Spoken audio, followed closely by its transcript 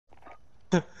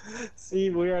See,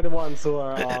 we are the ones who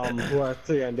are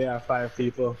three and they are five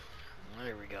people.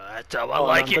 There we go. That's how I Oh,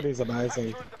 like it. Anthony's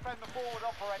amazing.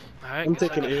 Alright, I'm guess I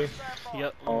taking got. A.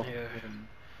 Yep, I'm Oh. here.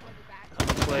 I'm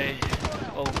gonna play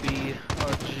OB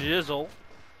or Jizzle.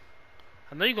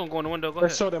 I know you're gonna go in the window. Go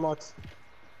Let's ahead. show them out.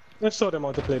 Let's show them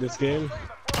how to play this game.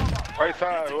 Right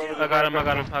side. I got him. I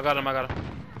got him. I got him. I got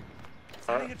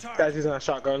him. This guy's using a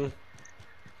shotgun.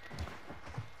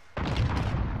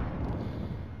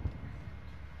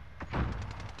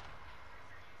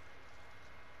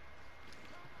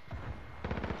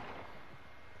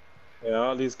 Yeah,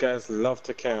 all these guys love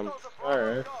to camp.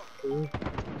 Alright, cool.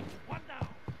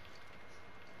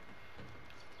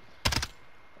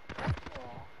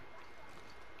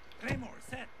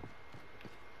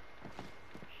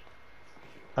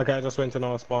 That guy just went to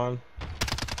no spawn.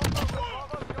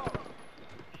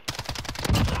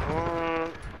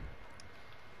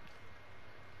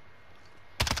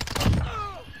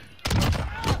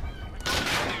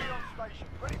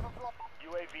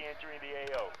 UAV entering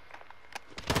the AO.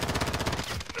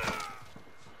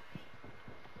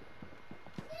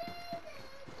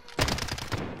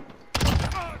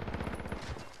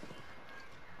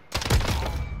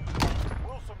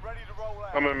 Wilson ready to roll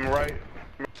out. Coming right.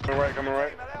 Coming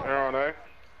right. They're on A. You're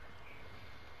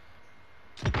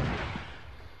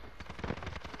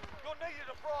needed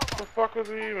a Bravo. What the fuck was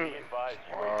he even? Be advised,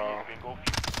 UAV Wow. has been go.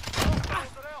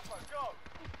 Alpha, go.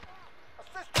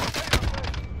 Assist your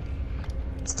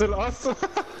team. Still us?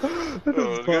 This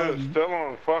Oh, is good. fun. Still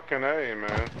on fucking A,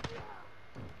 man.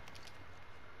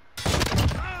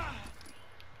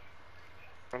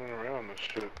 Running around this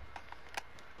shit.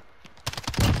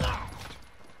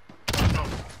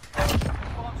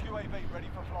 Advanced UAV ready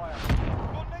for flyout.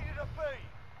 You're needed a B.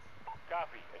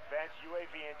 Copy. Advanced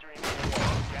UAV entering the AO.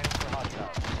 Scanning for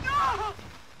hostiles.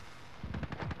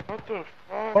 What the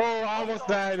fuck? Oh, I almost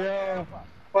died, yo.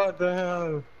 What the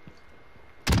hell?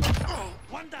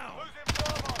 One down. Losing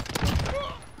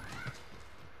Bravo.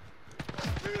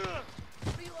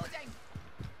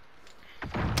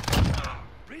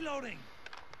 Reloading.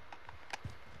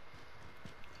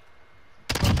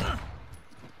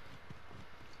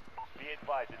 Be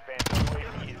advised, advanced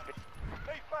UAV is.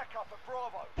 Need backup at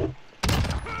Bravo.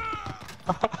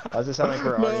 Why does it sound like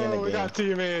we're already in the No, we game? got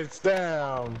teammates.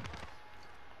 Damn.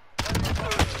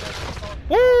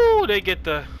 Woo! They get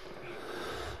the.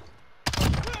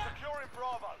 Securing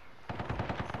Bravo.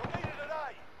 You're needed at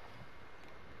A.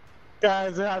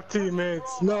 Guys, we have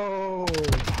teammates. No.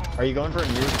 Are you going for a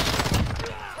nuke?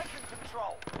 Taking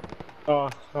control.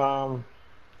 Oh,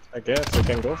 I guess we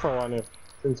can go for one if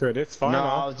since we're this far No, I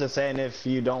now. was just saying if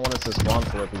you don't want us to spawn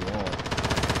for it, we won't.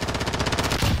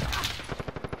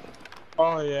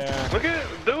 Oh yeah. Look at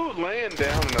dude laying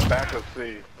down in the back of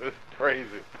C. It's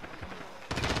crazy.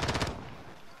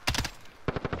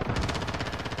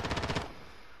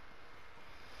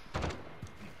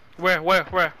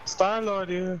 Where? Star-Lord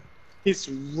here. He's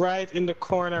right in the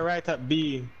corner, right at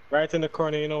B. Right in the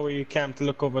corner, you know where you camp to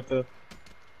look over to.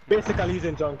 Basically, he's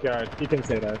in junkyard. You can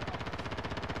say that.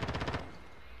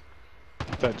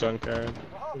 That junkyard.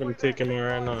 I'm gonna take him here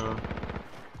right now.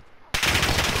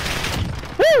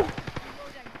 Woo!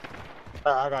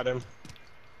 I got him.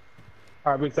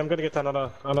 Alright, Biggs, I'm gonna get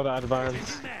another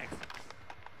advance.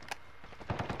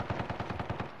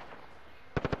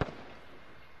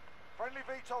 Friendly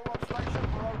VTOL on station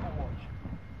for Overwatch.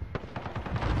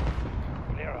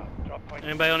 Clear up. Drop point.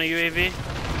 Anybody on a UAV?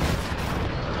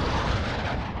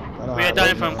 I don't We have are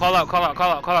dying it, from. man. Call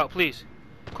out, please.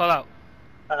 Call out.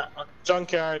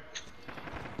 Junkyard.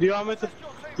 Do you want me to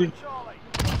Your team with Charlie.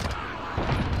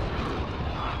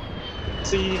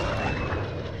 see?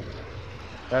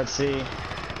 That's C.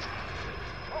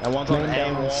 That one's on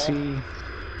A wall. C.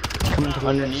 Coming to the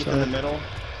Underneath left in the side. middle.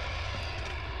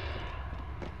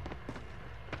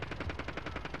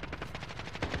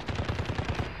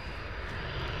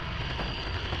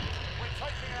 We're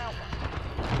taking Alpha.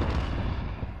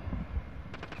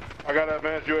 I got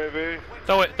advanced UAV.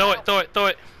 Throw it. Friendly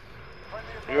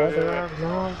Yeah.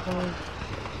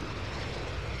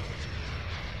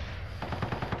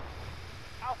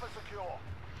 Alpha secure.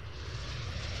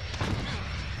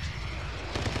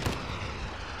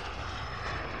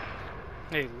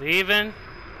 They leaving?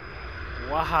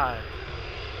 Why?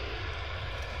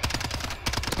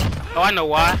 Oh, I know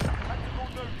why. Tactical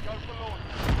nuke.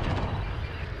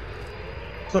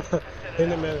 Go for launch. In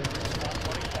the middle.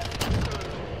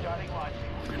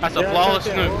 That's a flawless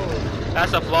nuke.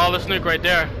 That's a flawless nuke right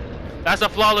there. That's a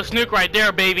flawless nuke right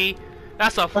there, baby.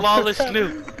 That's a flawless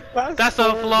nuke. That's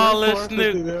a flawless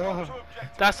nuke.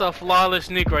 That's a flawless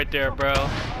nuke right there, bro.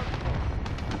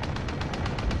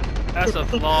 That's a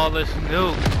flawless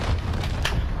nuke.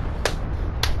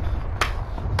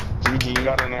 GG.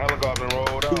 Got in the helicopter and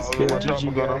rolled out. He's Watch out,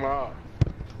 GG, got guy. him out.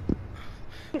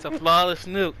 It's a flawless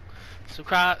nuke.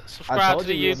 Subscribe I to told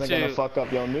the you wasn't gonna YouTube. fuck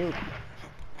up your nuke.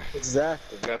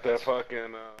 Exactly. Got that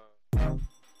fucking,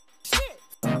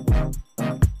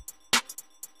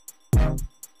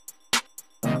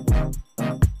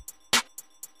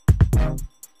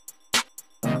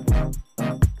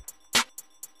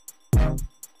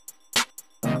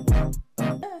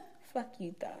 Fuck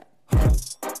you, thought.